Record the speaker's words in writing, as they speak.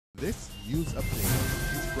This News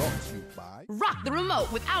Update is brought to you by... Rock the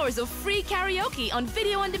remote with hours of free karaoke on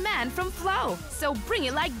video on demand from Flow. So bring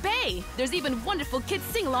it like Bay. There's even wonderful kids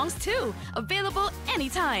sing-alongs too. Available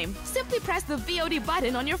anytime. Simply press the VOD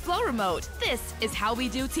button on your Flow remote. This is how we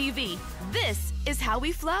do TV. This is how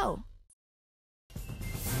we flow.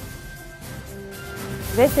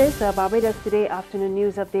 This is the Barbados Today afternoon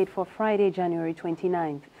news update for Friday, January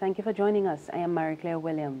 29th. Thank you for joining us. I am Mary Claire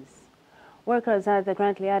Williams. Workers at the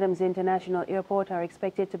Grantley Adams International Airport are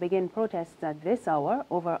expected to begin protests at this hour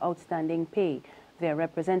over outstanding pay. Their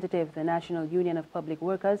representative, the National Union of Public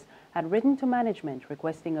Workers, had written to management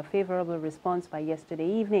requesting a favorable response by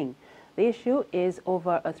yesterday evening. The issue is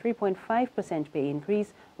over a 3.5% pay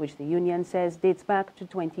increase, which the union says dates back to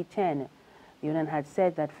 2010. The union had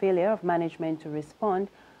said that failure of management to respond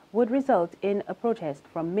would result in a protest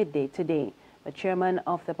from midday today. The chairman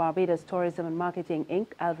of the Barbados Tourism and Marketing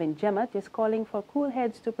Inc., Alvin Gemot, is calling for cool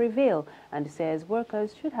heads to prevail and says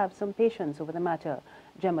workers should have some patience over the matter.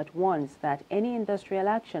 Gemot warns that any industrial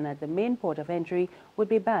action at the main port of entry would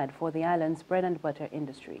be bad for the island's bread and butter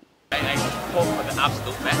industry. I hope for the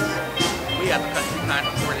absolute best. We as a country can't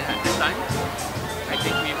afford it at this time. I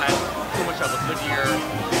think we've had too much of a good year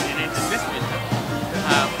in this business to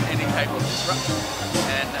have any type of disruption.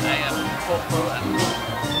 And I am hopeful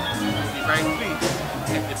and very pleased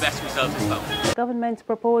if the best result is found. The government's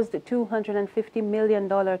proposed $250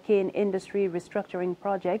 million cane industry restructuring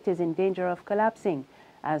project is in danger of collapsing,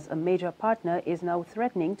 as a major partner is now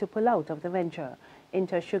threatening to pull out of the venture.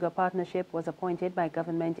 Inter-Sugar Partnership was appointed by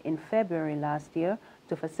government in February last year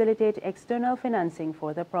to facilitate external financing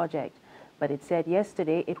for the project. But it said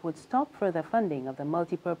yesterday it would stop further funding of the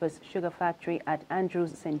multi-purpose sugar factory at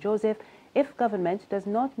Andrews St. Joseph if government does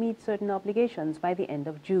not meet certain obligations by the end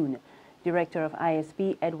of June. Director of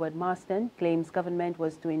ISP Edward Marston claims government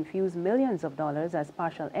was to infuse millions of dollars as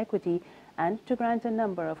partial equity and to grant a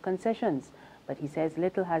number of concessions. But he says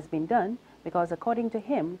little has been done because, according to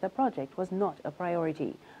him, the project was not a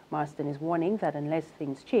priority. Marston is warning that unless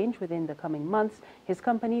things change within the coming months, his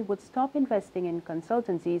company would stop investing in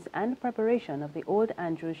consultancies and preparation of the old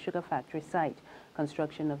Andrews Sugar Factory site.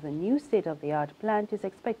 Construction of the new state-of-the-art plant is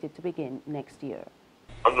expected to begin next year.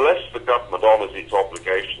 Unless the government honours its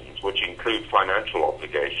obligations, which include financial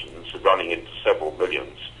obligations running into several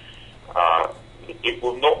millions, it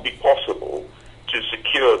will not be possible to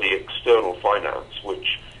secure the external finance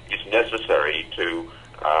which is necessary to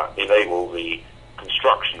enable the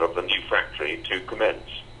construction of the new factory to commence.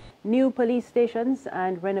 New police stations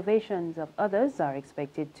and renovations of others are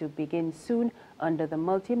expected to begin soon under the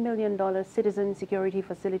multi-million-dollar Citizen Security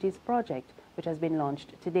Facilities project, which has been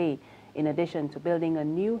launched today. In addition to building a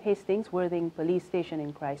new Hastings-Worthing police station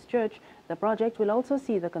in Christchurch, the project will also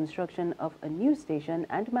see the construction of a new station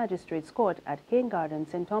and magistrates' court at Cane Garden,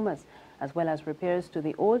 St. Thomas, as well as repairs to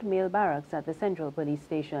the old male barracks at the Central Police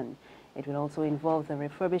Station. It will also involve the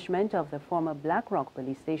refurbishment of the former Black Rock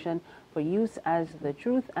Police Station for use as the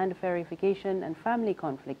Truth and Verification and Family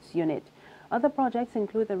Conflicts Unit. Other projects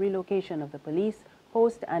include the relocation of the police,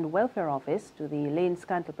 post and welfare office to the Lane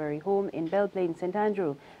Scantlebury home in Belle Plaine, St.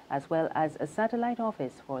 Andrew, as well as a satellite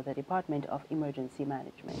office for the Department of Emergency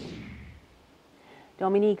Management.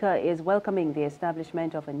 Dominica is welcoming the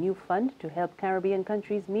establishment of a new fund to help Caribbean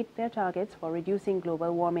countries meet their targets for reducing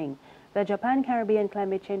global warming. The Japan-Caribbean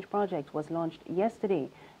Climate Change Project was launched yesterday.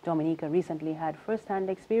 Dominica recently had first-hand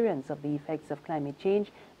experience of the effects of climate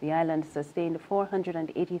change. The island sustained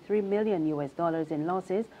 $483 million in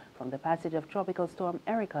losses from the passage of Tropical Storm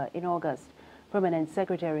Erica in August. Permanent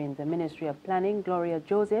Secretary in the Ministry of Planning, Gloria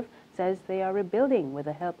Joseph, says they are rebuilding with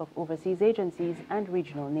the help of overseas agencies and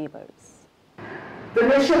regional neighbors. The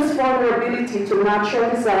nation's vulnerability to natural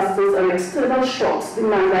disasters and external shocks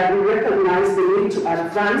demand that we recognize the need to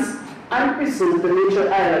advance and preserve the major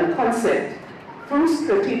island concept through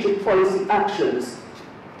strategic policy actions.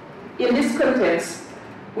 In this context,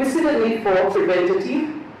 we see the need for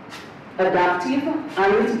preventative, adaptive,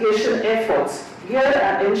 and mitigation efforts geared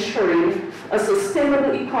at ensuring a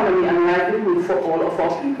sustainable economy and livelihood for all of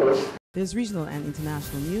our people. There's regional and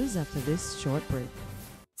international news after this short break.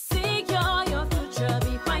 Secure your future,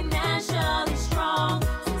 be financially strong.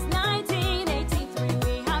 Since 1983,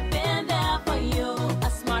 we have been there for you. A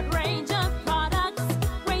smart range of products,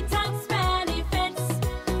 great tax benefits.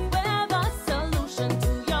 We're the solution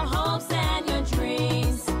to your hopes and your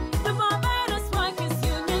dreams. The Barbados Workers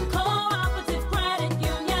Union Cooperative Credit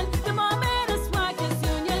Union. The Barbados Workers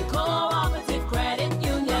Union Cooperative Credit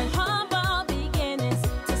Union. Humble beginnings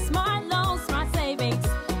to smart loans, smart savings.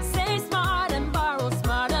 Save smart and borrow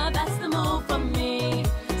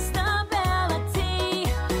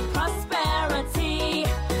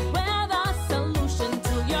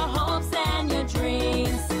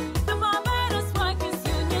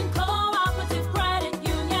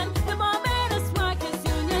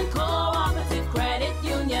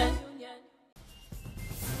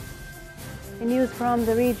In news from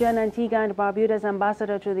the region, Antigua and Barbuda's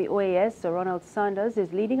ambassador to the OAS, Sir Ronald Sanders,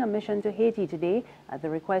 is leading a mission to Haiti today at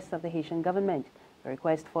the request of the Haitian government. The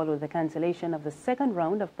request followed the cancellation of the second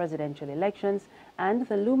round of presidential elections and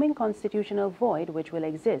the looming constitutional void which will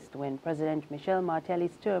exist when President Michel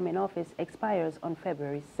Martelly's term in office expires on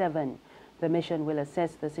February 7. The mission will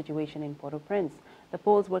assess the situation in Port-au-Prince. The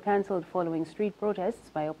polls were cancelled following street protests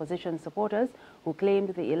by opposition supporters who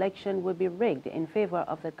claimed the election would be rigged in favor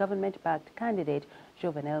of the government-backed candidate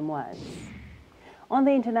Jovenel Moise. On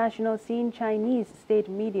the international scene, Chinese state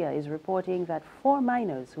media is reporting that 4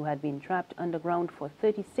 miners who had been trapped underground for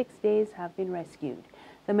 36 days have been rescued.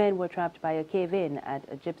 The men were trapped by a cave-in at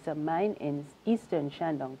a gypsum mine in eastern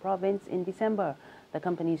Shandong province in December. The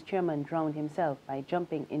company's chairman drowned himself by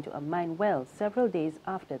jumping into a mine well several days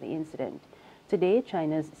after the incident. Today,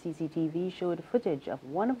 China's CCTV showed footage of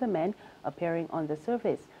one of the men appearing on the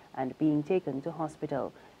surface and being taken to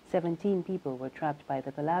hospital. 17 people were trapped by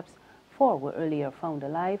the collapse. 4 were earlier found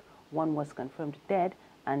alive, 1 was confirmed dead,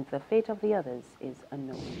 and the fate of the others is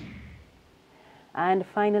unknown. And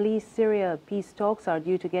finally, Syria peace talks are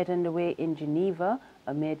due to get underway in Geneva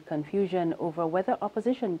amid confusion over whether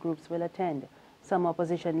opposition groups will attend. Some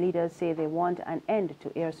opposition leaders say they want an end to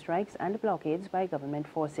airstrikes and blockades by government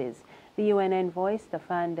forces. The UN envoy,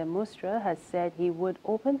 Staffan de Mistura, has said he would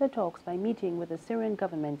open the talks by meeting with the Syrian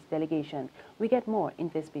government's delegation. We get more in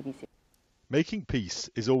this BBC. Making peace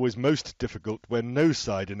is always most difficult when no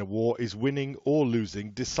side in a war is winning or losing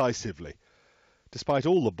decisively. Despite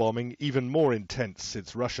all the bombing, even more intense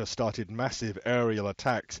since Russia started massive aerial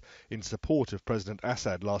attacks in support of President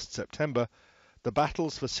Assad last September, the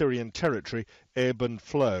battles for Syrian territory ebb and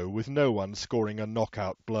flow, with no one scoring a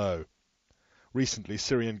knockout blow. Recently,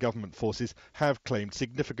 Syrian government forces have claimed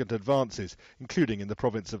significant advances, including in the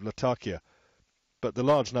province of Latakia. But the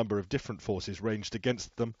large number of different forces ranged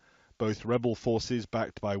against them, both rebel forces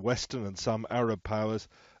backed by Western and some Arab powers,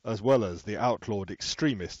 as well as the outlawed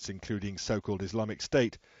extremists, including so-called Islamic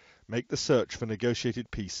State, make the search for negotiated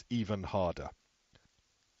peace even harder.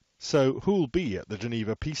 So who'll be at the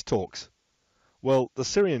Geneva peace talks? Well, the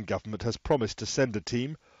Syrian government has promised to send a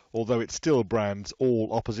team, although it still brands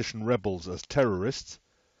all opposition rebels as terrorists.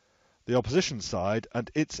 The opposition side and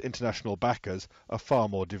its international backers are far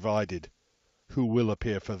more divided. Who will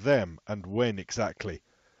appear for them, and when exactly?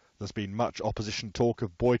 There's been much opposition talk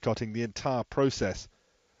of boycotting the entire process.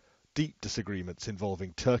 Deep disagreements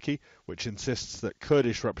involving Turkey, which insists that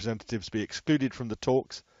Kurdish representatives be excluded from the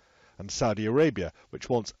talks, and Saudi Arabia, which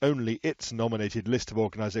wants only its nominated list of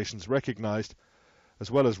organisations recognised, as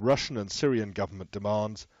well as Russian and Syrian government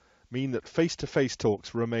demands, mean that face-to-face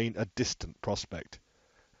talks remain a distant prospect.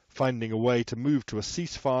 Finding a way to move to a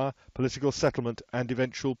ceasefire, political settlement and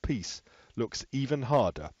eventual peace looks even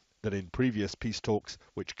harder than in previous peace talks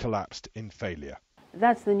which collapsed in failure.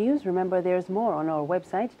 That's the news. Remember, there's more on our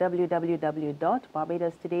website,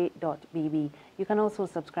 www.barbadostoday.bb. You can also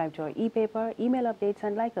subscribe to our e-paper, email updates,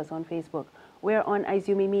 and like us on Facebook. We're on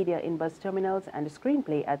Izumi Media in bus terminals and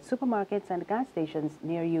Screenplay at supermarkets and gas stations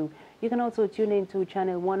near you. You can also tune in to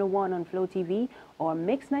Channel 101 on Flow TV or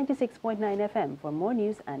Mix 96.9 FM for more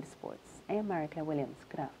news and sports. I am Marika Williams.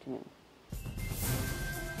 Good afternoon.